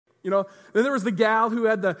Then there was the gal who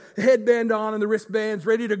had the headband on and the wristbands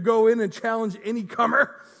ready to go in and challenge any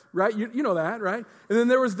comer, right? You know that, right? And then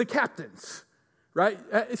there was the captains, right?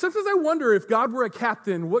 Sometimes I wonder if God were a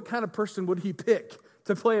captain, what kind of person would he pick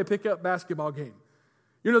to play a pickup basketball game?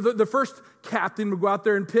 The first captain would go out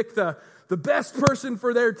there and pick the best person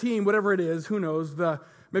for their team, whatever it is, who knows,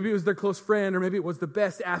 maybe it was their close friend, or maybe it was the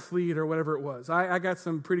best athlete, or whatever it was. I got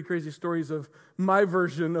some pretty crazy stories of my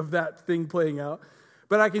version of that thing playing out.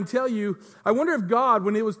 But I can tell you, I wonder if God,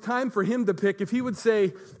 when it was time for him to pick, if he would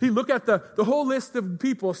say, he'd look at the whole list of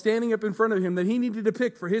people standing up in front of him that he needed to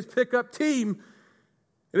pick for his pickup team.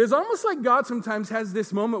 It is almost like God sometimes has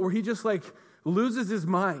this moment where he just loses his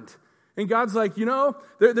mind. And God's like,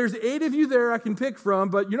 there's 8 of you there I can pick from,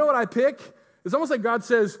 but you know what I pick? It's almost like God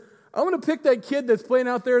says, I'm going to pick that kid that's playing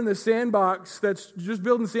out there in the sandbox that's just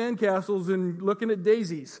building sandcastles and looking at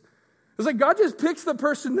daisies. It's like God just picks the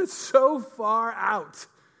person that's so far out.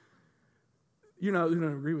 You don't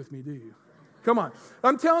agree with me, do you? Come on.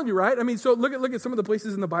 I'm telling you, right? I mean, so look at some of the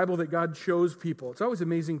places in the Bible that God chose people. It's always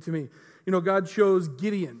amazing to me. God chose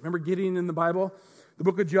Gideon. Remember Gideon in the Bible? The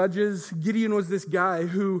book of Judges. Gideon was this guy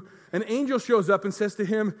who an angel shows up and says to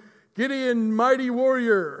him, Gideon, mighty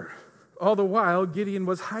warrior. All the while, Gideon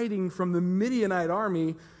was hiding from the Midianite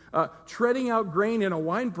army, treading out grain in a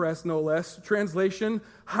wine press, no less. Translation,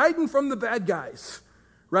 hiding from the bad guys,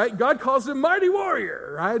 right? God calls him mighty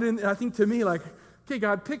warrior, right? And I think to me, okay,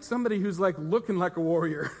 God, pick somebody who's looking like a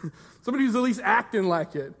warrior. Somebody who's at least acting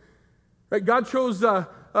like it, right? God chose, you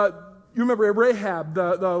remember Rahab,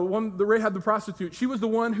 the Rahab the prostitute. She was the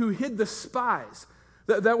one who hid the spies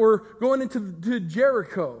that were going into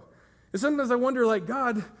Jericho. And sometimes I wonder,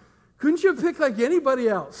 God, couldn't you pick anybody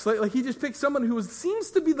else? Like he just picked someone who seems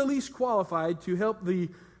to be the least qualified to help the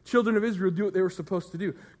children of Israel do what they were supposed to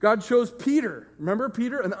do. God chose Peter. Remember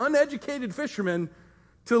Peter? An uneducated fisherman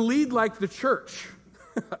to lead the church.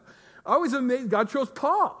 I was amazed. God chose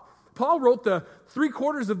Paul. Paul wrote the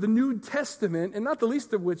 3/4 of the New Testament, and not the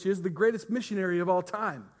least of which is the greatest missionary of all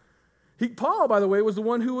time. Paul, by the way, was the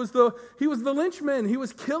one who was the lynchman. He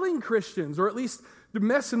was killing Christians, or at least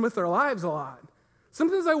messing with their lives a lot.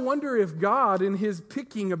 Sometimes I wonder if God, in his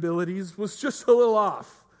picking abilities, was just a little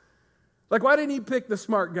off. Why didn't he pick the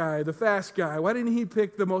smart guy, the fast guy? Why didn't he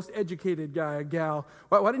pick the most educated guy, gal?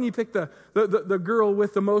 Why didn't he pick the girl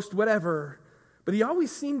with the most whatever? But he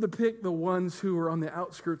always seemed to pick the ones who were on the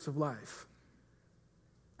outskirts of life.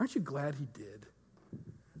 Aren't you glad he did?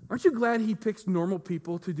 Aren't you glad he picks normal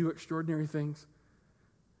people to do extraordinary things?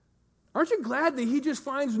 Aren't you glad that he just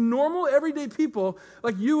finds normal, everyday people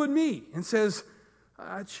like you and me and says,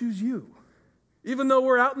 I choose you. Even though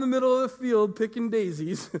we're out in the middle of the field picking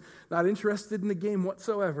daisies, not interested in the game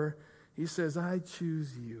whatsoever, he says, I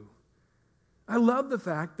choose you. I love the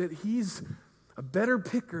fact that he's a better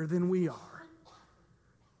picker than we are.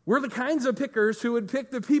 We're the kinds of pickers who would pick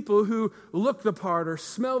the people who look the part or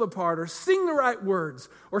smell the part or sing the right words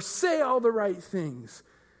or say all the right things.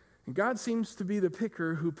 And God seems to be the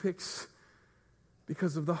picker who picks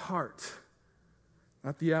because of the heart,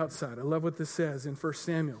 not the outside. I love what this says in 1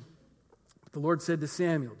 Samuel. The Lord said to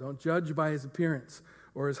Samuel, don't judge by his appearance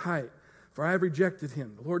or his height, for I have rejected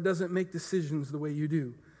him. The Lord doesn't make decisions the way you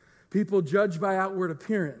do. People judge by outward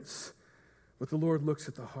appearance, but the Lord looks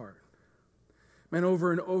at the heart. Man,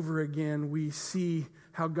 over and over again, we see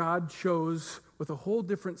how God chose with a whole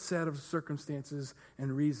different set of circumstances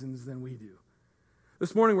and reasons than we do.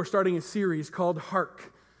 This morning, we're starting a series called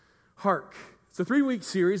Hark. Hark. It's a 3-week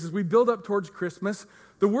series as we build up towards Christmas.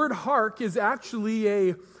 The word hark is actually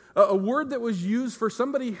a word that was used for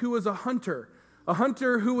somebody who was a hunter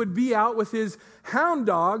who would be out with his hound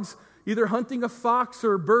dogs, either hunting a fox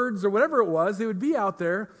or birds or whatever it was. They would be out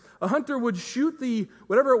there. A hunter would shoot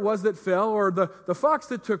whatever it was that fell or the fox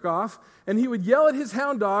that took off, and he would yell at his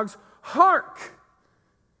hound dogs, hark,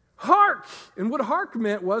 hark. And what hark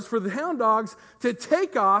meant was for the hound dogs to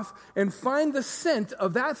take off and find the scent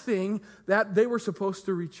of that thing that they were supposed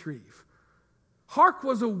to retrieve. Hark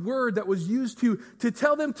was a word that was used to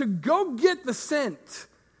tell them to go get the scent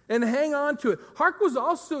and hang on to it. Hark was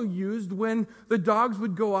also used when the dogs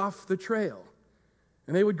would go off the trail.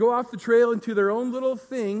 And they would go off the trail into their own little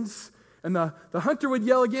things, and the hunter would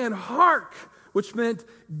yell again, hark, which meant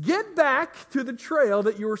get back to the trail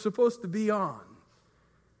that you were supposed to be on.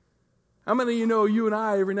 How many of you know you and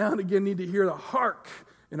I every now and again need to hear the hark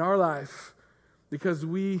in our life because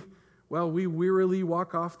we wearily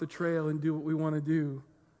walk off the trail and do what we want to do.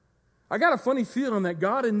 I got a funny feeling that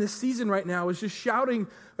God in this season right now is just shouting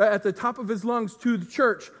at the top of his lungs to the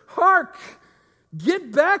church, hark,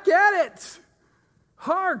 get back at it.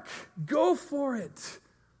 Hark, go for it.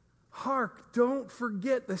 Hark, don't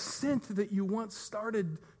forget the scent that you once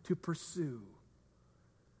started to pursue.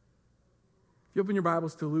 If you open your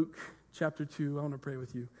Bibles to Luke chapter 2, I want to pray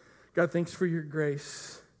with you. God, thanks for your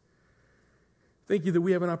grace. Thank you that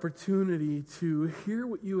we have an opportunity to hear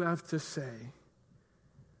what you have to say.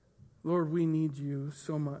 Lord, we need you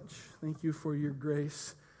so much. Thank you for your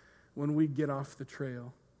grace when we get off the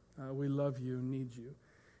trail. We love you and need you.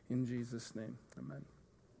 In Jesus' name, amen.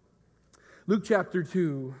 Luke chapter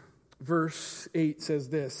 2, verse 8 says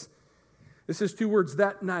this. It says two words,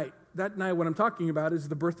 that night. That night, what I'm talking about is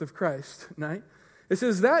the birth of Christ night. It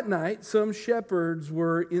says, that night, some shepherds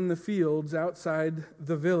were in the fields outside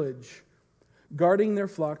the village, guarding their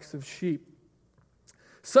flocks of sheep.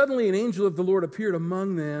 Suddenly, an angel of the Lord appeared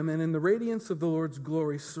among them, and in the radiance of the Lord's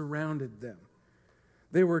glory surrounded them.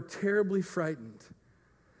 They were terribly frightened.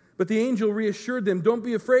 But the angel reassured them. Don't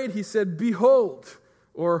be afraid, he said, behold,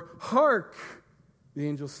 or hark, the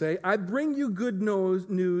angels say, I bring you good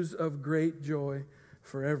news of great joy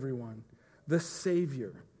for everyone. The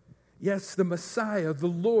Savior, yes, the Messiah, the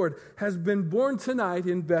Lord, has been born tonight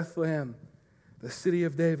in Bethlehem, the city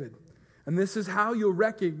of David. And this is how you'll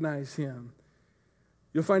recognize him.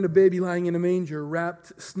 You'll find a baby lying in a manger,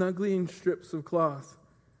 wrapped snugly in strips of cloth.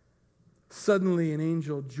 Suddenly, an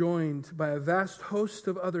angel, joined by a vast host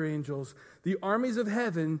of other angels, the armies of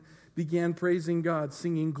heaven, began praising God,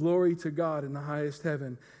 singing glory to God in the highest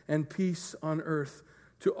heaven, and peace on earth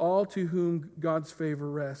to all to whom God's favor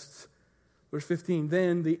rests. Verse 15,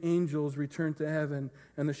 then the angels returned to heaven,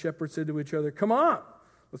 and the shepherds said to each other, come on,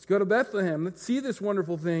 let's go to Bethlehem. Let's see this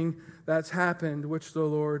wonderful thing that's happened, which the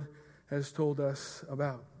Lord has told us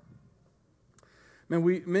about.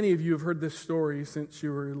 Man, many of you have heard this story since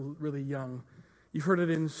you were really young. You've heard it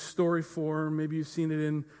in story form. Maybe you've seen it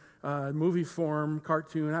in movie form,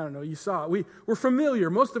 cartoon. I don't know. You saw it. We're familiar.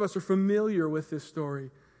 Most of us are familiar with this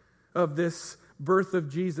story of this birth of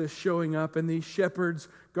Jesus showing up and these shepherds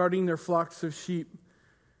guarding their flocks of sheep.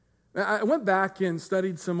 I went back and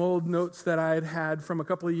studied some old notes that I had from a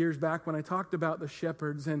couple of years back when I talked about the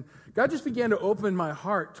shepherds, and God just began to open my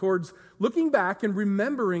heart towards looking back and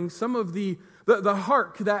remembering some of the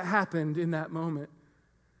hark that happened in that moment.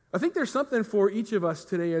 I think there's something for each of us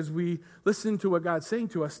today as we listen to what God's saying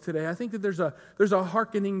to us today. I think that there's a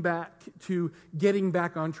hearkening back to getting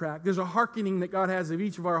back on track. There's a hearkening that God has of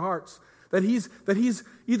each of our hearts. That he's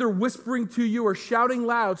either whispering to you or shouting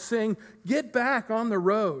loud, saying, get back on the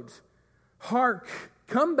road. Hark,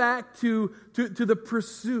 come back to the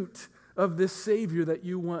pursuit of this Savior that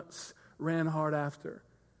you once ran hard after.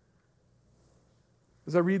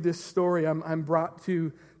 As I read this story, I'm brought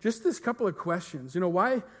to just this couple of questions. You know,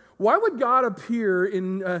 why would God appear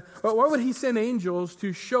why would he send angels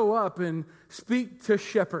to show up and speak to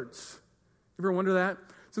shepherds? You ever wonder that?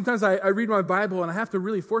 Sometimes I read my Bible and I have to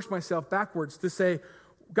really force myself backwards to say,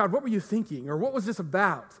 God, what were you thinking? Or what was this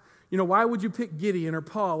about? You know, why would you pick Gideon or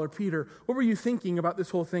Paul or Peter? What were you thinking about this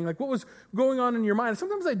whole thing? Like, what was going on in your mind? And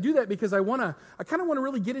sometimes I do that because I kind of want to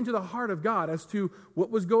really get into the heart of God as to what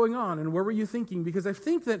was going on and what were you thinking? Because I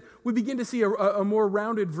think that we begin to see a more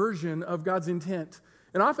rounded version of God's intent.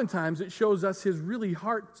 And oftentimes it shows us his really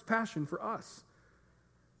heart's passion for us.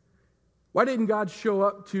 Why didn't God show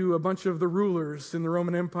up to a bunch of the rulers in the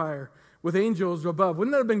Roman Empire with angels above?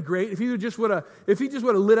 Wouldn't that have been great if he just would have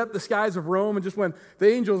lit up the skies of Rome and just went, the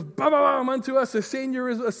angels, bah, bah, bah, unto us a Savior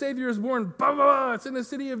is born, bah, bah, bah, it's in the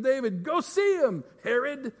city of David. Go see him,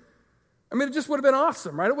 Herod. I mean, it just would have been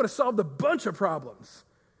awesome, right? It would have solved a bunch of problems.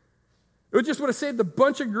 It just would have saved a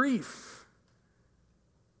bunch of grief.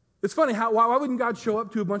 It's funny, why wouldn't God show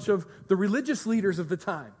up to a bunch of the religious leaders of the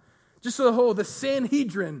time? Just the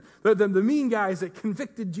Sanhedrin, the mean guys that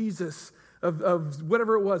convicted Jesus of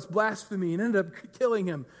whatever it was, blasphemy, and ended up killing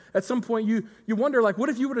him. At some point, you wonder, like, what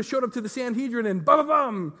if you would have showed up to the Sanhedrin and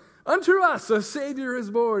bum, unto us a Savior is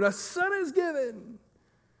born, a Son is given.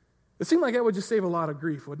 It seemed like that would just save a lot of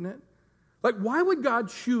grief, wouldn't it? Like, why would God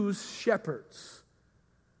choose shepherds?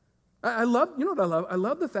 I love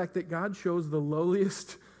the fact that God chose the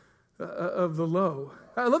lowliest of the low.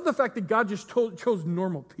 I love the fact that God just chose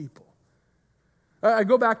normal people. I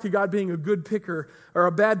go back to God being a good picker or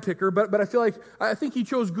a bad picker, but I think he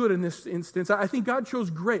chose good in this instance. I think God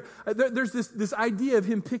chose great. There's this idea of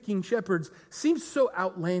him picking shepherds seems so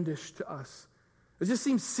outlandish to us. It just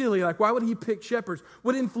seems silly. Like, why would he pick shepherds?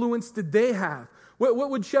 What influence did they have?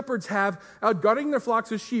 What would shepherds have out guarding their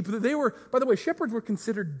flocks of sheep? By the way, shepherds were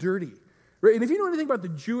considered dirty. Right? And if you know anything about the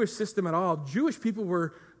Jewish system at all, Jewish people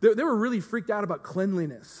were really freaked out about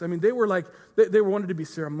cleanliness. I mean, they wanted to be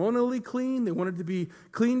ceremonially clean. They wanted to be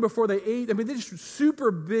clean before they ate. I mean, they're just super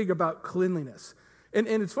big about cleanliness. And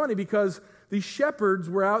it's funny because these shepherds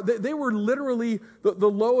were out. They were literally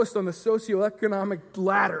the lowest on the socioeconomic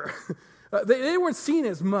ladder. They weren't seen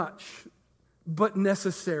as much, but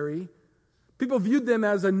necessary. People viewed them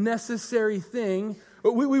as a necessary thing.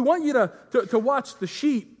 We want you to watch the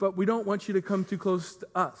sheep, but we don't want you to come too close to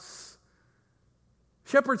us.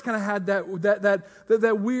 Shepherds kind of had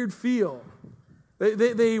that weird feel.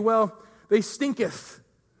 They stinketh.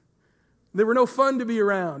 They were no fun to be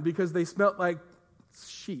around because they smelt like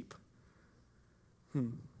sheep.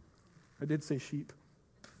 I did say sheep.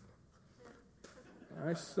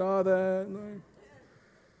 I saw that.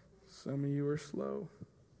 Some of you are slow.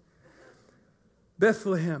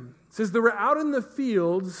 Bethlehem. It says they were out in the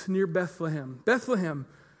fields near Bethlehem. Bethlehem.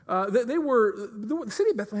 The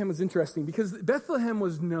city of Bethlehem was interesting because Bethlehem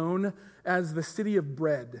was known as the city of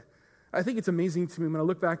bread. I think it's amazing to me when I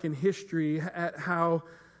look back in history at how,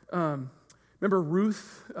 remember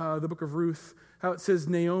Ruth, the book of Ruth, how it says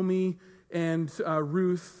Naomi and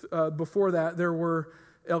Ruth. Before that, there were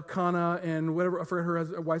Elkanah and whatever, I forgot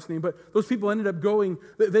her wife's name, but those people ended up going,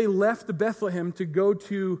 they left Bethlehem to go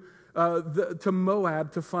to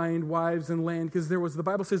Moab to find wives and land because there was, the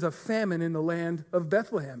Bible says, a famine in the land of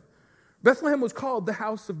Bethlehem. Bethlehem was called the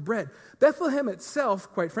house of bread. Bethlehem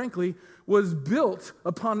itself, quite frankly, was built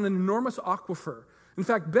upon an enormous aquifer. In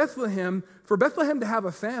fact, for Bethlehem to have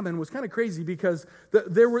a famine was kind of crazy because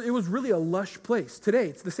it was really a lush place. Today,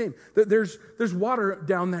 it's the same. There's water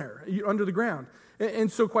down there under the ground.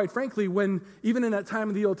 And so, quite frankly, even in that time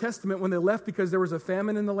of the Old Testament, when they left because there was a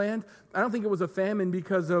famine in the land, I don't think it was a famine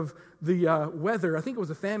because of the weather. I think it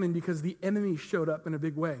was a famine because the enemy showed up in a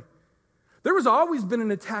big way. There has always been an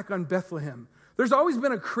attack on Bethlehem. There's always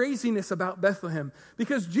been a craziness about Bethlehem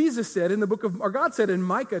because Jesus said God said in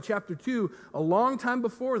Micah chapter 2, a long time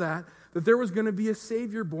before that there was going to be a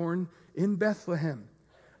Savior born in Bethlehem.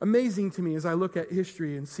 Amazing to me as I look at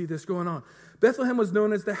history and see this going on. Bethlehem was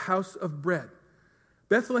known as the house of bread.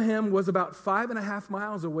 Bethlehem was about 5.5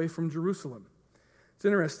 miles away from Jerusalem. It's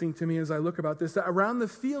interesting to me as I look about this, that around the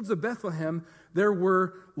fields of Bethlehem, there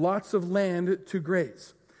were lots of land to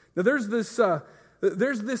graze. Now, there's this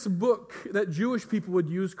book that Jewish people would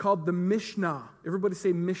use called the Mishnah. Everybody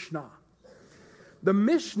say Mishnah. The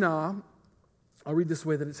Mishnah, I'll read this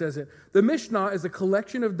way that it says it. The Mishnah is a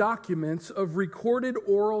collection of documents of recorded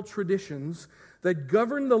oral traditions that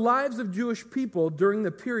govern the lives of Jewish people during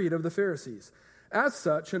the period of the Pharisees. As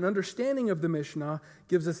such, an understanding of the Mishnah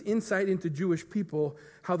gives us insight into Jewish people,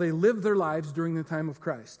 how they lived their lives during the time of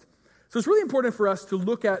Christ. So it's really important for us to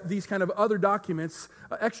look at these kind of other documents,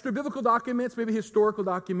 extra biblical documents, maybe historical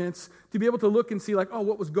documents, to be able to look and see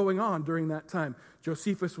what was going on during that time.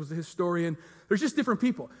 Josephus was a historian. There's just different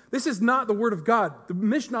people. This is not the Word of God. The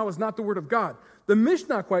Mishnah was not the Word of God. The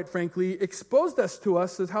Mishnah, quite frankly, exposed us to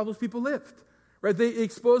us as how those people lived. Right? They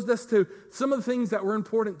exposed us to some of the things that were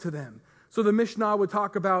important to them. So the Mishnah would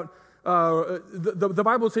talk about, the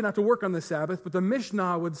Bible would say not to work on the Sabbath, but the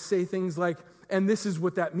Mishnah would say things like, and this is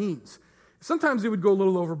what that means. Sometimes it would go a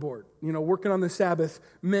little overboard. Working on the Sabbath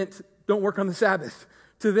meant don't work on the Sabbath.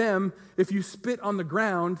 To them, if you spit on the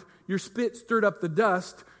ground, your spit stirred up the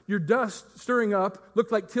dust. Your dust stirring up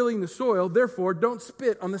looked like tilling the soil. Therefore, don't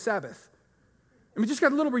spit on the Sabbath. It just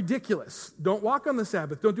got a little ridiculous. Don't walk on the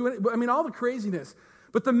Sabbath. Don't do it. All the craziness.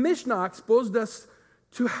 But the Mishnah exposed us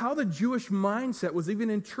to how the Jewish mindset was even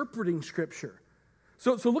interpreting Scripture.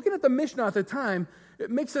 So looking at the Mishnah at the time, it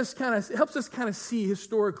helps us kind of see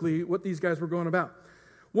historically what these guys were going about.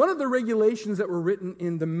 One of the regulations that were written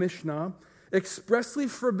in the Mishnah expressly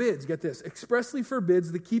forbids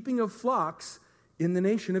the keeping of flocks in the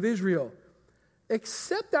nation of Israel,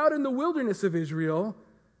 except out in the wilderness of Israel,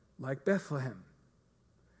 like Bethlehem.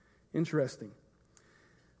 Interesting.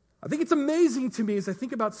 I think it's amazing to me as I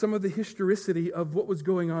think about some of the historicity of what was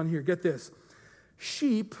going on here. Get this.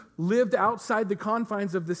 Sheep lived outside the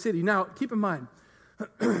confines of the city. Now, keep in mind,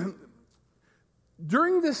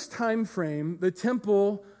 during this time frame, the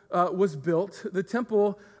temple was built. The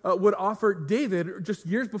temple would offer David, just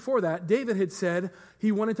years before that, David had said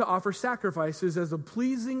he wanted to offer sacrifices as a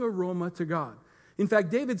pleasing aroma to God. In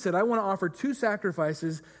fact, David said, I want to offer 2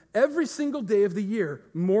 sacrifices every single day of the year,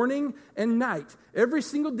 morning and night. Every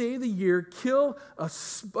single day of the year, kill a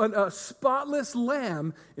spotless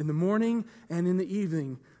lamb in the morning and in the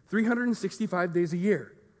evening, 365 days a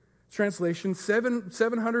year. Translation,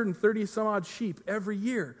 730 some odd sheep every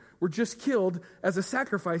year were just killed as a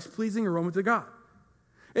sacrifice, pleasing aroma to God.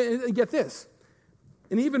 And get this,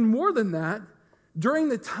 and even more than that, during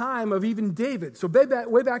the time of even David, so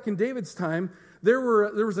way back in David's time, there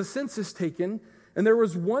was a census taken, and there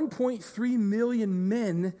was 1.3 million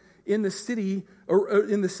men in the city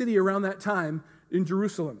around that time in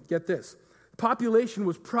Jerusalem. Get this. population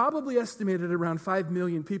was probably estimated at around 5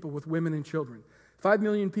 million people with women and children. 5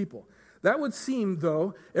 million people. That would seem,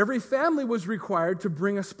 though, every family was required to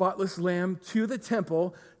bring a spotless lamb to the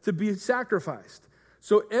temple to be sacrificed.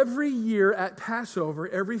 So every year at Passover,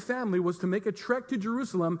 every family was to make a trek to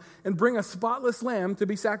Jerusalem and bring a spotless lamb to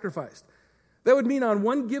be sacrificed. That would mean on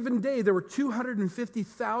one given day, there were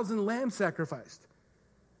 250,000 lambs sacrificed.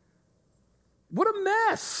 What a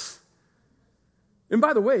mess! And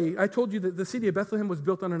by the way, I told you that the city of Bethlehem was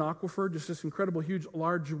built on an aquifer, just this incredible, huge,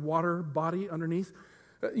 large water body underneath.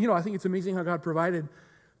 I think it's amazing how God provided.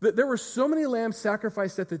 There were so many lambs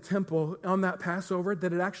sacrificed at the temple on that Passover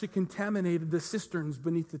that it actually contaminated the cisterns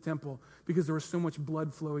beneath the temple because there was so much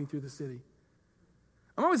blood flowing through the city.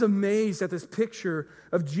 I'm always amazed at this picture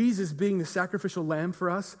of Jesus being the sacrificial lamb for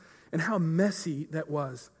us and how messy that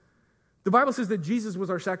was. The Bible says that Jesus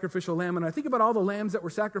was our sacrificial lamb, and I think about all the lambs that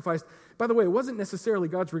were sacrificed. By the way, it wasn't necessarily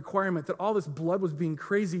God's requirement that all this blood was being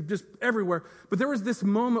crazy just everywhere, but there was this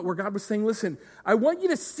moment where God was saying, listen, I want you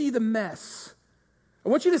to see the mess. I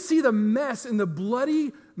want you to see the mess and the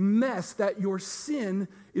bloody mess that your sin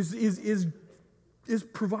is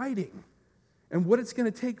providing and what it's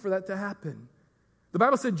going to take for that to happen. The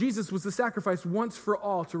Bible said Jesus was the sacrifice once for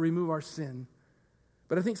all to remove our sin.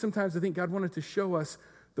 But I think sometimes God wanted to show us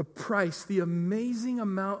the price, the amazing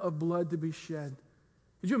amount of blood to be shed.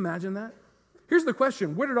 Could you imagine that? Here's the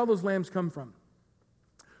question. Where did all those lambs come from?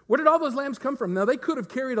 Where did all those lambs come from? Now, they could have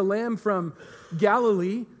carried a lamb from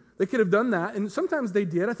Galilee. They could have done that, and sometimes they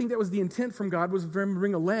did. I think that was the intent from God, was for him to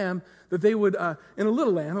bring a lamb that they would, and a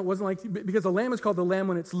little lamb. It wasn't like, because a lamb is called the lamb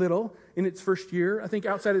when it's little, in its first year. I think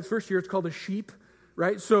outside its first year, it's called a sheep,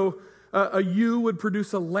 right? So a ewe would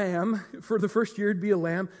produce a lamb. For the first year, it'd be a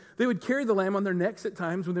lamb. They would carry the lamb on their necks at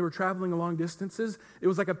times when they were traveling long distances. It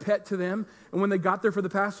was like a pet to them. And when they got there for the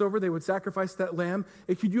Passover, they would sacrifice that lamb.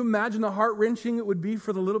 And could you imagine the heart-wrenching it would be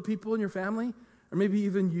for the little people in your family? Or maybe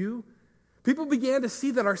even you? People began to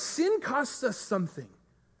see that our sin costs us something.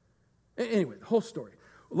 Anyway, the whole story.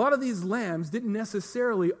 A lot of these lambs didn't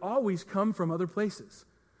necessarily always come from other places.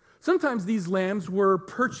 Sometimes these lambs were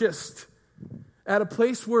purchased at a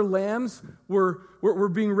place where lambs were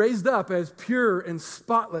being raised up as pure and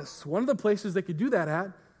spotless. One of the places they could do that at,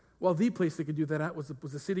 the place they could do that at was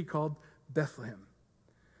a city called Bethlehem.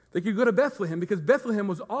 They could go to Bethlehem because Bethlehem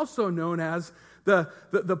was also known as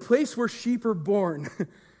the place where sheep are born.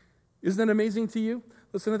 Isn't that amazing to you?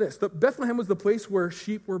 Listen to this. Bethlehem was the place where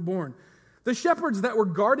sheep were born. The shepherds that were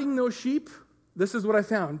guarding those sheep, this is what I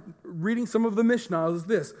found. Reading some of the Mishnah is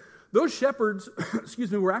this. Those shepherds,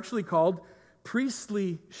 were actually called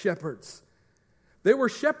priestly shepherds. They were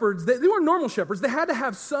shepherds. They weren't normal shepherds. They had to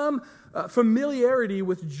have some familiarity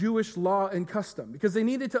with Jewish law and custom because they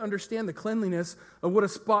needed to understand the cleanliness of what a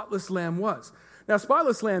spotless lamb was. Now,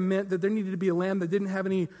 spotless lamb meant that there needed to be a lamb that didn't have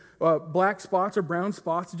any black spots or brown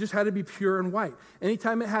spots. It just had to be pure and white.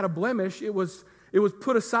 Anytime it had a blemish, it was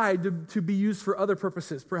put aside to be used for other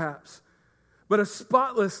purposes, perhaps. But a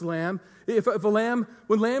spotless lamb,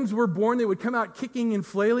 when lambs were born, they would come out kicking and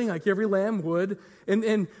flailing like every lamb would.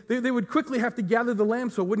 And they would quickly have to gather the lamb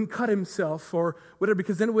so it wouldn't cut himself or whatever,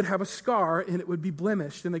 because then it would have a scar and it would be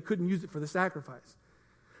blemished and they couldn't use it for the sacrifice.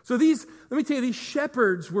 So let me tell you, these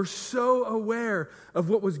shepherds were so aware of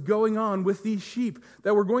what was going on with these sheep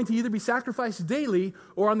that were going to either be sacrificed daily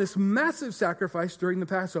or on this massive sacrifice during the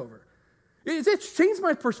Passover. It's changed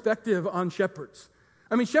my perspective on shepherds.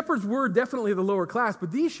 I mean, shepherds were definitely the lower class,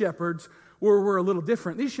 but these shepherds were a little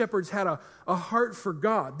different. These shepherds had a heart for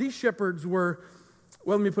God. These shepherds were,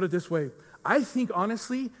 let me put it this way. I think,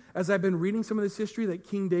 honestly, as I've been reading some of this history, that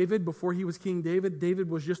King David, before he was King David, David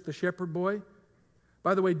was just a shepherd boy.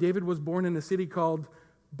 By the way, David was born in a city called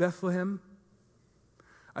Bethlehem.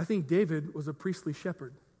 I think David was a priestly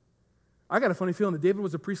shepherd. I got a funny feeling that David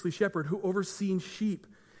was a priestly shepherd who overseen sheep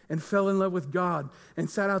and fell in love with God and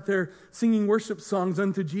sat out there singing worship songs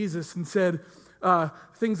unto Jesus and said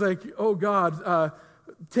things like, oh God,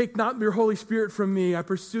 take not your Holy Spirit from me. I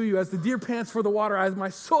pursue you as the deer pants for the water, as my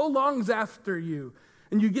soul longs after you.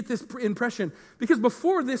 And you get this impression. Because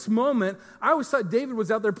before this moment, I always thought David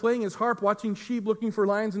was out there playing his harp, watching sheep, looking for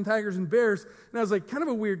lions and tigers and bears. And I was like, kind of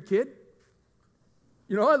a weird kid.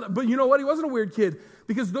 But you know what? He wasn't a weird kid.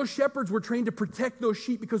 Because those shepherds were trained to protect those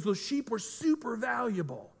sheep because those sheep were super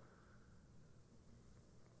valuable.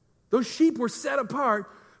 Those sheep were set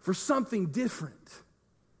apart for something different.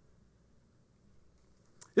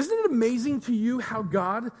 Isn't it amazing to you how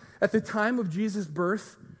God, at the time of Jesus'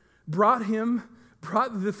 birth, brought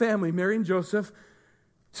the family, Mary and Joseph,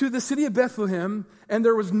 to the city of Bethlehem, and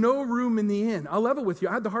there was no room in the inn. I'll level with you.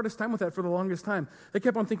 I had the hardest time with that for the longest time. I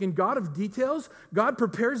kept on thinking, God of details, God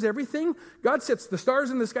prepares everything. God sets the stars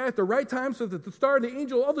in the sky at the right time so that the star, the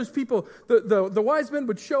angel, all those people, the wise men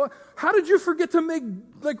would show up. How did you forget to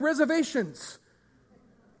make reservations?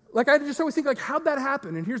 I just always think, how'd that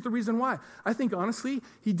happen? And here's the reason why. I think, honestly,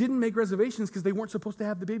 he didn't make reservations because they weren't supposed to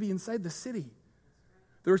have the baby inside the city.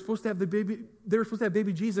 They were supposed to have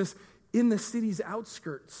baby Jesus in the city's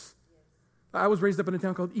outskirts. I was raised up in a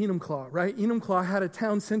town called Enumclaw, right? Enumclaw had a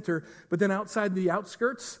town center, but then outside the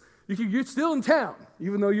outskirts, you're still in town,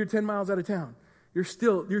 even though you're 10 miles out of town. You're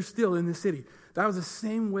still in the city. That was the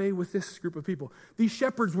same way with this group of people. These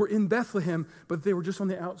shepherds were in Bethlehem, but they were just on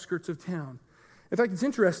the outskirts of town. In fact, it's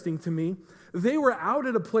interesting to me. They were out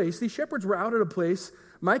at a place, these shepherds were out at a place,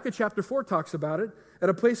 Micah chapter 4 talks about it, at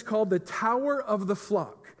a place called the Tower of the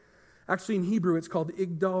Flock. Actually, in Hebrew, it's called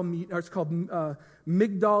Migdal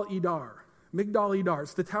Edar. Migdal Edar.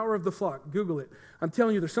 It's the Tower of the Flock. Google it. I'm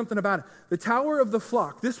telling you, there's something about it. The Tower of the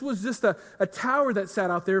Flock. This was just a tower that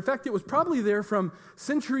sat out there. In fact, it was probably there from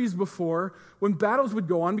centuries before when battles would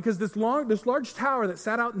go on, because this large tower that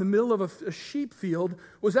sat out in the middle of a sheep field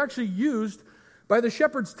was actually used by the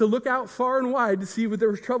shepherds to look out far and wide to see if there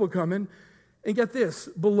was trouble coming. And get this,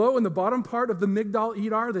 below in the bottom part of the Migdal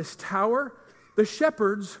Edar, this tower, the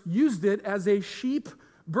shepherds used it as a sheep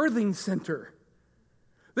birthing center.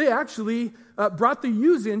 They actually brought the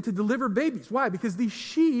ewes in to deliver babies. Why? Because these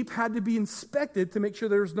sheep had to be inspected to make sure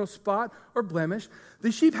there was no spot or blemish.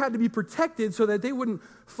 The sheep had to be protected so that they wouldn't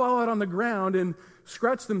fall out on the ground and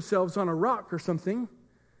scratch themselves on a rock or something.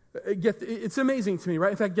 It's amazing to me,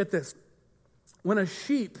 right? In fact, get this. When a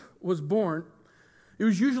sheep was born, it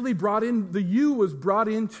was usually brought in, the ewe was brought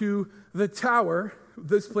into the tower,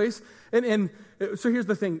 this place, and so here's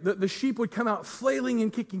the thing. The sheep would come out flailing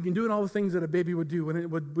and kicking and doing all the things that a baby would do when it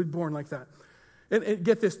would be born like that. And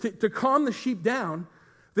get this, to calm the sheep down,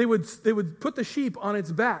 they would put the sheep on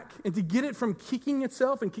its back, and to get it from kicking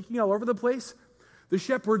itself and kicking all over the place, the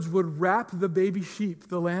shepherds would wrap the baby sheep,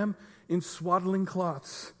 the lamb, in swaddling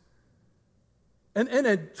cloths. And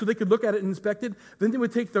so they could look at it and inspect it. Then they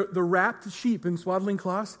would take the wrapped sheep in swaddling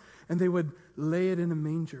cloths, and they would lay it in a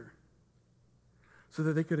manger so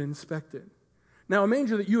that they could inspect it. Now, a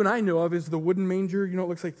manger that you and I know of is the wooden manger. You know, it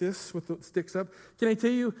looks like this with the sticks up. Can I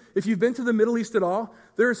tell you, if you've been to the Middle East at all,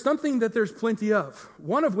 there is something that there's plenty of,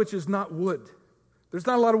 one of which is not wood. There's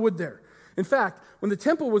not a lot of wood there. In fact, when the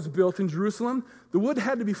temple was built in Jerusalem, the wood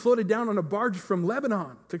had to be floated down on a barge from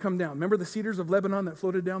Lebanon to come down. Remember the cedars of Lebanon that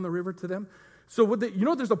floated down the river to them? So you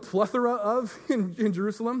know what there's a plethora of in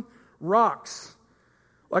Jerusalem? Rocks.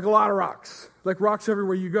 Like a lot of rocks. Like rocks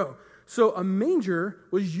everywhere you go. So a manger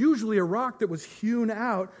was usually a rock that was hewn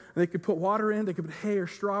out, and they could put water in, they could put hay or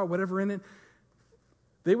straw or whatever in it.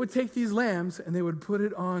 They would take these lambs and they would put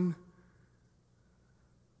it on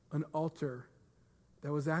an altar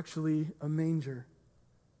that was actually a manger.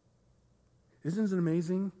 Isn't it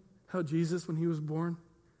amazing how Jesus, when he was born,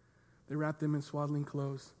 they wrapped him in swaddling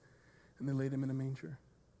clothes and they laid him in a manger?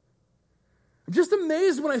 I'm just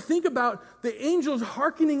amazed when I think about the angels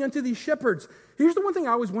hearkening unto these shepherds. Here's the one thing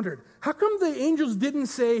I always wondered. How come the angels didn't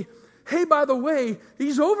say, hey, by the way,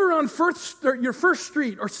 he's over on your First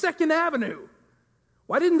Street or 2nd Avenue?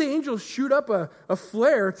 Why didn't the angels shoot up a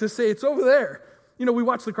flare to say it's over there? You know, we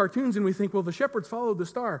watch the cartoons and we think, well, the shepherds followed the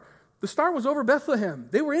star. The star was over Bethlehem.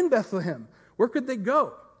 They were in Bethlehem. Where could they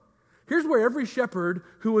go? Here's where every shepherd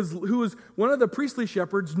who was one of the priestly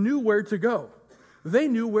shepherds knew where to go. They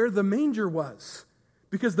knew where the manger was,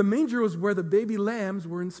 because the manger was where the baby lambs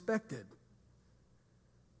were inspected.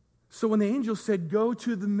 So when the angel said, go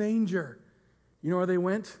to the manger, you know where they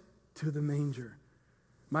went? To the manger.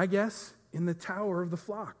 My guess, in the tower of the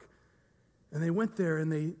flock. And they went there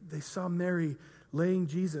and they saw Mary laying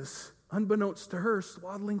Jesus, unbeknownst to her,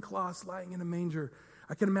 swaddling cloths, lying in a manger.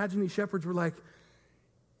 I can imagine these shepherds were like,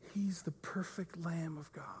 he's the perfect Lamb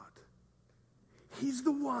of God. He's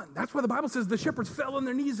the one. That's why the Bible says the shepherds fell on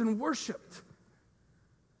their knees and worshiped.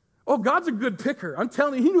 Oh, God's a good picker. I'm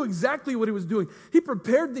telling you, he knew exactly what he was doing. He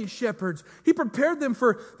prepared these shepherds. He prepared them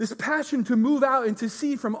for this passion to move out and to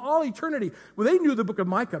see from all eternity. Well, they knew the book of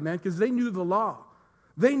Micah, man, because they knew the law.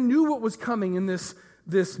 They knew what was coming in this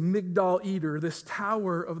Migdal Eder, this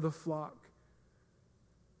tower of the flock.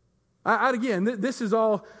 Again, this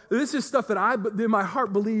is stuff that I, in my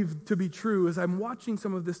heart, believe to be true as I'm watching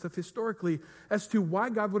some of this stuff historically as to why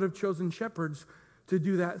God would have chosen shepherds to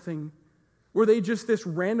do that thing. Were they just this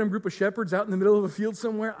random group of shepherds out in the middle of a field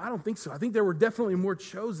somewhere? I don't think so. I think there were definitely more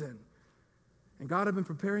chosen. And God had been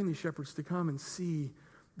preparing these shepherds to come and see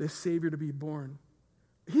this Savior to be born.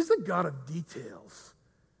 He's the God of details.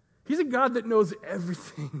 He's a God that knows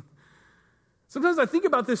everything. Sometimes I think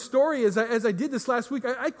about this story as I did this last week.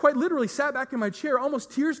 I quite literally sat back in my chair,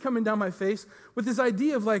 almost tears coming down my face, with this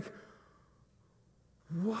idea of like,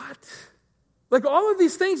 what? Like all of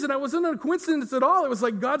these things, and I wasn't a coincidence at all. It was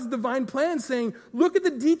like God's divine plan saying, look at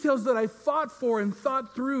the details that I fought for and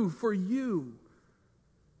thought through for you.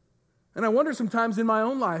 And I wonder sometimes in my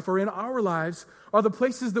own life or in our lives, are the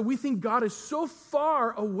places that we think God is so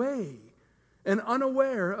far away and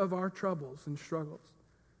unaware of our troubles and struggles.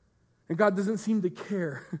 And God doesn't seem to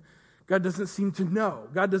care. God doesn't seem to know.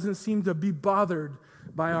 God doesn't seem to be bothered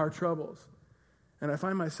by our troubles. And I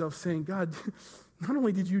find myself saying, God, not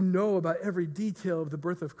only did you know about every detail of the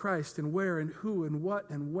birth of Christ and where and who and what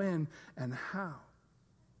and when and how,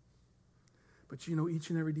 but you know each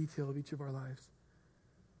and every detail of each of our lives.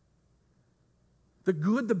 The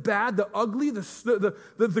good, the bad, the ugly,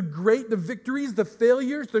 the great, the victories, the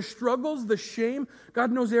failures, the struggles, the shame.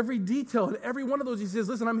 God knows every detail. And every one of those, he says,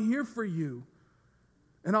 listen, I'm here for you.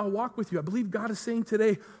 And I'll walk with you. I believe God is saying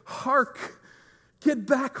today, hark, get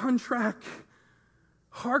back on track.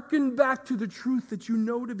 Hearken back to the truth that you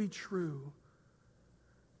know to be true.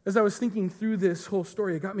 As I was thinking through this whole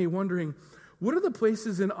story, it got me wondering, what are the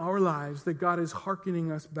places in our lives that God is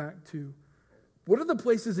hearkening us back to? What are the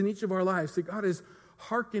places in each of our lives that God is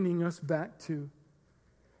hearkening us back to?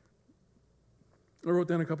 I wrote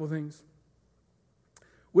down a couple of things.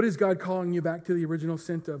 What is God calling you back to the original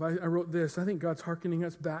scent of? I wrote this. I think God's hearkening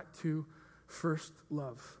us back to first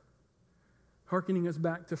love. Hearkening us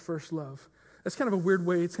back to first love. That's kind of a weird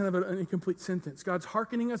way. It's kind of an incomplete sentence. God's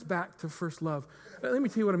hearkening us back to first love. Let me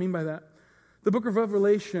tell you what I mean by that. The book of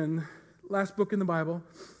Revelation, last book in the Bible,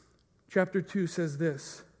 chapter 2 says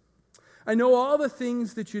this. I know all the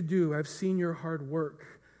things that you do. I've seen your hard work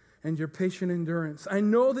and your patient endurance. I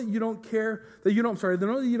know that you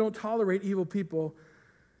don't tolerate evil people.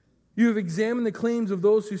 You have examined the claims of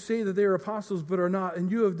those who say that they are apostles but are not,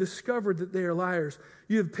 and you have discovered that they are liars.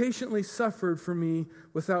 You have patiently suffered for me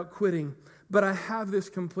without quitting. But I have this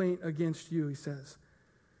complaint against you, he says.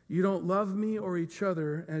 You don't love me or each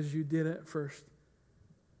other as you did at first.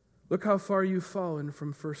 Look how far you've fallen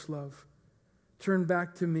from first love. Turn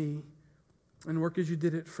back to me and work as you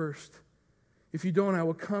did at first. If you don't, I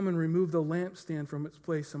will come and remove the lampstand from its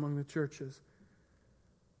place among the churches.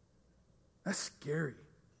 That's scary.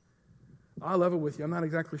 I love it with you. I'm not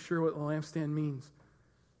exactly sure what the lampstand means.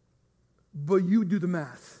 But you do the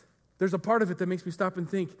math. There's a part of it that makes me stop and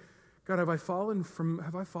think, God, have I fallen from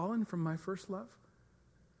my first love?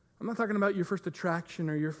 I'm not talking about your first attraction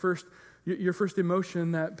or your first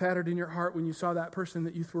emotion that pattered in your heart when you saw that person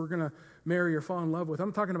that you were going to marry or fall in love with. I'm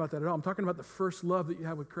not talking about that at all. I'm talking about the first love that you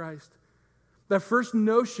have with Christ. That first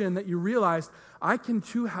notion that you realized, I can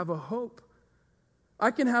too have a hope. I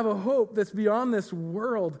can have a hope that's beyond this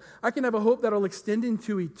world. I can have a hope that will extend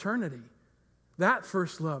into eternity. That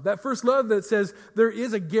first love that says there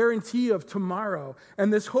is a guarantee of tomorrow.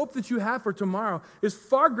 And this hope that you have for tomorrow is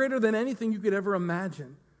far greater than anything you could ever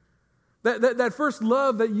imagine. That first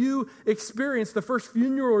love that you experienced, the first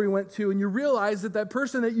funeral you went to, and you realize that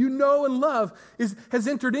person that you know and love has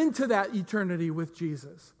entered into that eternity with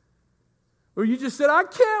Jesus. Or you just said, I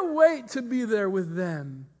can't wait to be there with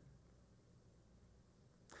them.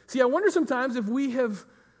 See, I wonder sometimes if we have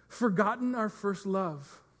forgotten our first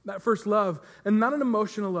love. That first love, and not an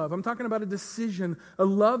emotional love. I'm talking about a decision, a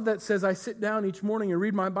love that says I sit down each morning and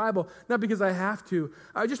read my Bible, not because I have to.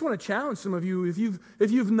 I just want to challenge some of you, if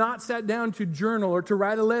you've not sat down to journal or to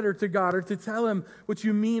write a letter to God or to tell him what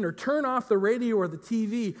you mean or turn off the radio or the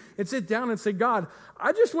TV and sit down and say, God,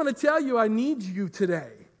 I just want to tell you I need you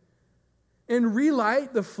today. And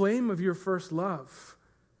relight the flame of your first love.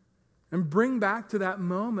 And bring back to that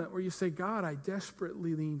moment where you say, God, I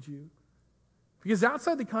desperately need you. Because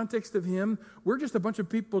outside the context of him, we're just a bunch of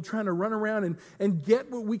people trying to run around and get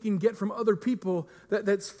what we can get from other people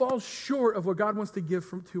that falls short of what God wants to give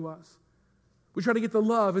to us. We try to get the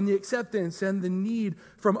love and the acceptance and the need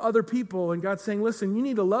from other people. And God's saying, listen, you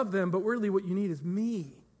need to love them, but really what you need is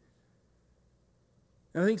me.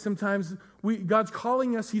 And I think sometimes God's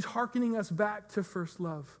calling us, he's hearkening us back to first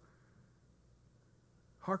love.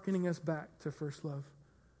 Hearkening us back to first love.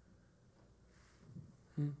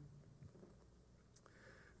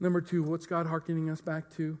 Number 2, what's God hearkening us back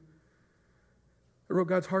to? I wrote,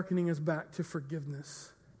 God's hearkening us back to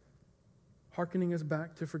forgiveness. Hearkening us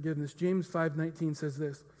back to forgiveness. James 5:19 says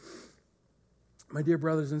this. My dear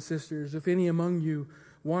brothers and sisters, if any among you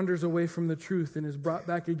wanders away from the truth and is brought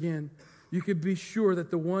back again, you could be sure that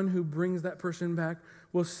the one who brings that person back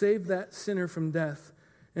will save that sinner from death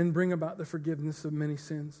and bring about the forgiveness of many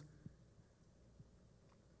sins.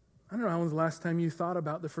 I don't know when was the last time you thought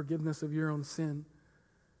about the forgiveness of your own sin.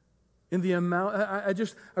 In the amount,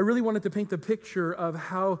 I really wanted to paint the picture of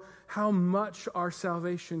how much our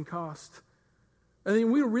salvation cost. I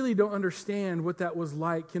mean, we really don't understand what that was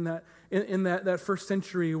like in that first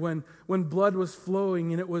century when blood was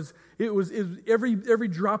flowing, and it was every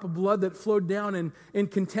drop of blood that flowed down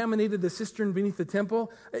and contaminated the cistern beneath the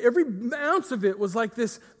temple. Every ounce of it was like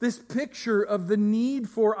this picture of the need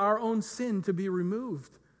for our own sin to be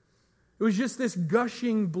removed. It was just this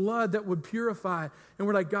gushing blood that would purify. And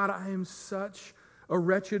we're like, God, I am such a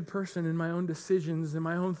wretched person in my own decisions, in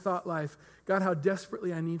my own thought life. God, how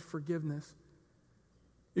desperately I need forgiveness.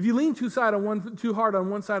 If you lean too hard on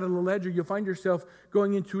one side of the ledger, you'll find yourself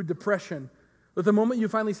going into a depression. But the moment you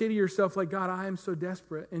finally say to yourself, like, God, I am so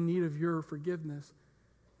desperate in need of your forgiveness,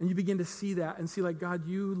 and you begin to see that and see, like, God,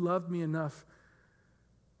 you loved me enough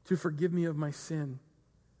to forgive me of my sin.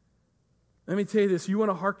 Let me tell you this, you want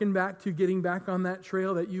to hearken back to getting back on that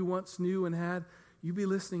trail that you once knew and had, you be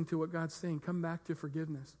listening to what God's saying. Come back to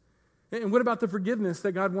forgiveness. And what about the forgiveness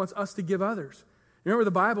that God wants us to give others? You remember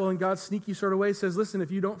the Bible in God's sneaky sort of way says, listen,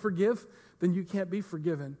 if you don't forgive, then you can't be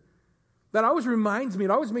forgiven. That always reminds me,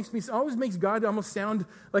 it always makes God almost sound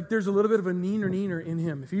like there's a little bit of a neener in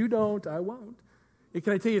him. If you don't, I won't.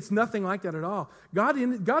 Can I tell you, it's nothing like that at all.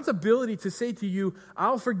 God's ability to say to you,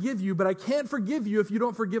 I'll forgive you, but I can't forgive you if you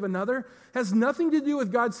don't forgive another, has nothing to do with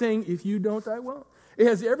God saying, if you don't, I won't. It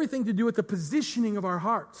has everything to do with the positioning of our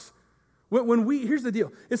hearts. Here's the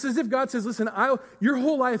deal. It's as if God says, listen, your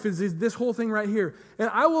whole life is this whole thing right here, and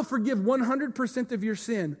I will forgive 100% of your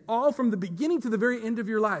sin, all from the beginning to the very end of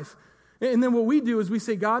your life. And then what we do is we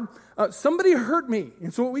say, God, somebody hurt me.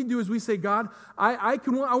 And so what we do is we say, God, I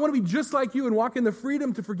want to be just like you and walk in the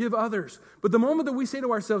freedom to forgive others. But the moment that we say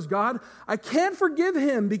to ourselves, God, I can't forgive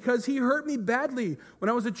him because he hurt me badly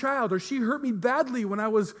when I was a child, or she hurt me badly when I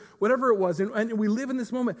was whatever it was, and we live in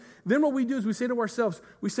this moment, then what we do is we say to ourselves,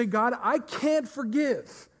 we say, God, I can't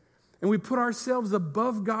forgive. And we put ourselves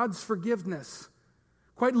above God's forgiveness.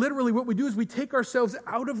 Quite literally, what we do is we take ourselves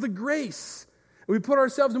out of the grace. We put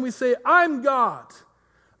ourselves and we say, I'm God.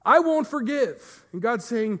 I won't forgive. And God's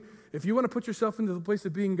saying, if you want to put yourself into the place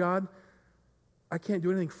of being God, I can't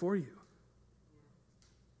do anything for you.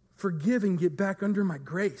 Forgive and get back under my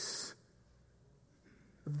grace.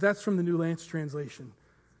 That's from the New Lance Translation.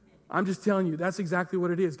 I'm just telling you, that's exactly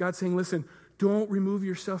what it is. God's saying, listen, don't remove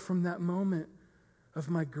yourself from that moment of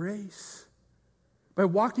my grace. By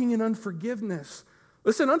walking in unforgiveness.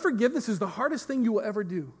 Listen, unforgiveness is the hardest thing you will ever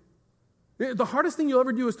do. The hardest thing you'll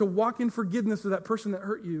ever do is to walk in forgiveness of that person that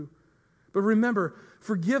hurt you. But remember,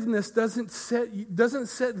 forgiveness doesn't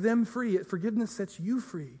set them free. Forgiveness sets you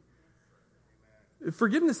free.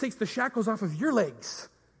 Forgiveness takes the shackles off of your legs.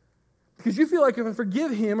 Because you feel like if I forgive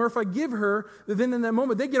him or if I give her, then in that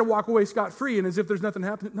moment they get to walk away scot-free and as if there's nothing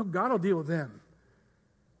happening. No, God will deal with them.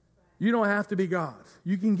 You don't have to be God.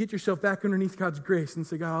 You can get yourself back underneath God's grace and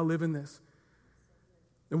say, God, I'll live in this.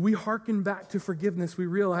 And we hearken back to forgiveness. We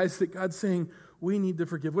realize that God's saying we need to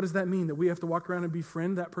forgive. What does that mean? That we have to walk around and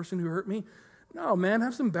befriend that person who hurt me? No, man,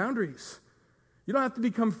 have some boundaries. You don't have to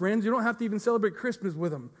become friends. You don't have to even celebrate Christmas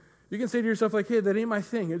with them. You can say to yourself like, hey, that ain't my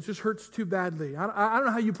thing. It just hurts too badly. I don't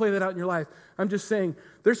know how you play that out in your life. I'm just saying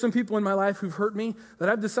there's some people in my life who've hurt me that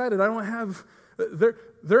I've decided I don't have.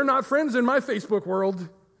 They're not friends in my Facebook world.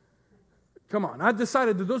 Come on. I've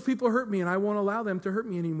decided that those people hurt me and I won't allow them to hurt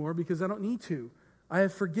me anymore because I don't need to. I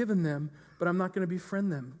have forgiven them, but I'm not going to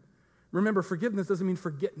befriend them. Remember, forgiveness doesn't mean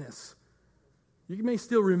forgetness. You may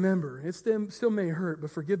still remember. It still may hurt, but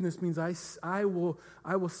forgiveness means I will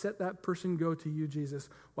set that person go to you, Jesus,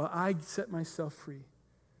 while I set myself free.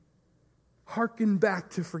 Hearken back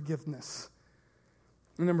to forgiveness.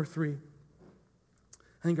 And number 3,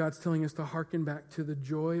 I think God's telling us to hearken back to the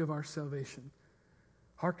joy of our salvation.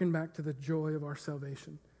 Hearken back to the joy of our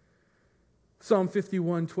salvation. Psalm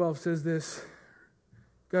 51:12 says this,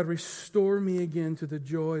 God, restore me again to the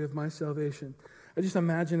joy of my salvation. I just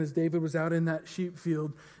imagine as David was out in that sheep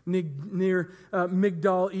field near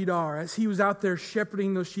Migdal Edar, as he was out there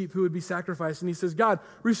shepherding those sheep who would be sacrificed, and he says, God,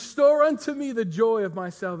 restore unto me the joy of my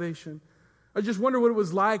salvation. I just wonder what it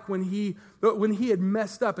was like when he had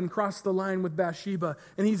messed up and crossed the line with Bathsheba,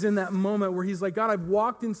 and he's in that moment where he's like, God, I've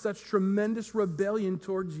walked in such tremendous rebellion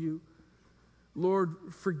towards you. Lord,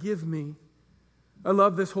 forgive me. I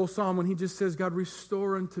love this whole psalm when he just says, God,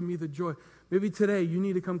 restore unto me the joy. Maybe today you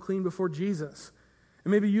need to come clean before Jesus.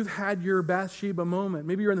 And maybe you've had your Bathsheba moment.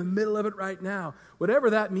 Maybe you're in the middle of it right now.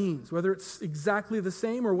 Whatever that means, whether it's exactly the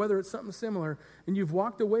same or whether it's something similar, and you've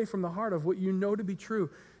walked away from the heart of what you know to be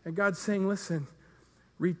true. And God's saying, listen,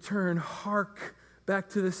 return, hark back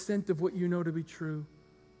to the scent of what you know to be true.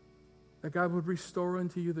 that God would restore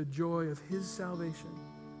unto you the joy of his salvation,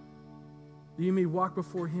 that you may walk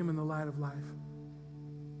before him in the light of life.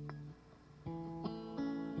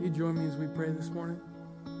 Will you join me as we pray this morning?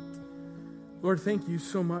 Lord, thank you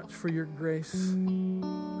so much for your grace.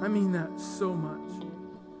 I mean that so much.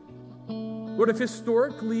 Lord, if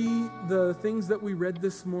historically the things that we read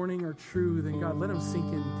this morning are true, then God, let them sink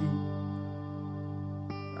in deep.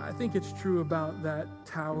 I think it's true about that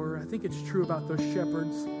tower. I think it's true about those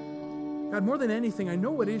shepherds. God, more than anything, I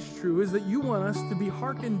know what is true is that you want us to be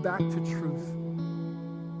hearkened back to truth.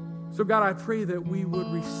 So God, I pray that we would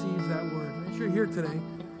receive that word. As you're here today,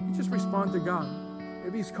 you just respond to God.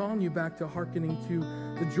 Maybe he's calling you back to hearkening to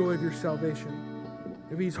the joy of your salvation.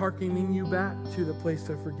 Maybe he's hearkening you back to the place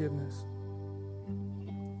of forgiveness.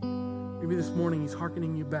 Maybe this morning he's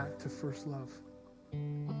hearkening you back to first love.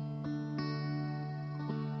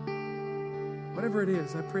 Whatever it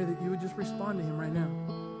is, I pray that you would just respond to him right now.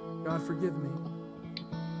 God, forgive me.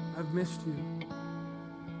 I've missed you.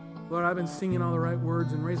 Lord, I've been singing all the right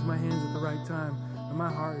words and raising my hands at the right time, and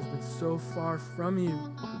my heart has been so far from you.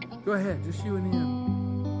 Go ahead, just you and him.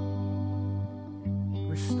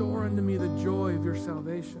 Restore unto me the joy of your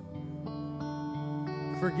salvation.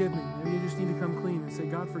 Forgive me. Maybe you just need to come clean and say,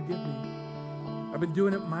 God, forgive me. I've been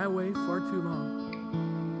doing it my way far too long.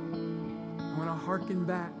 I want to hearken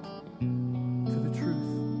back to the truth.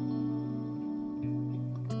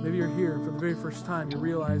 Maybe you're here for the very first time. You're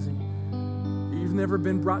realizing that you've never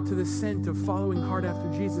been brought to the scent of following hard after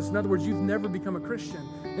Jesus. In other words, you've never become a Christian.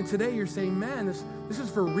 And today you're saying, man, this is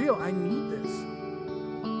for real. I need this.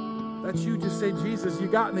 That's you. Just say, Jesus, you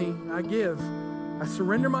got me. I give. I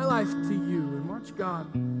surrender my life to you. And watch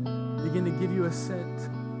God begin to give you a scent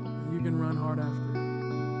that you can run hard after.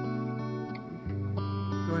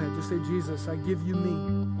 Go ahead. Just say, Jesus, I give you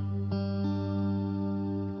me.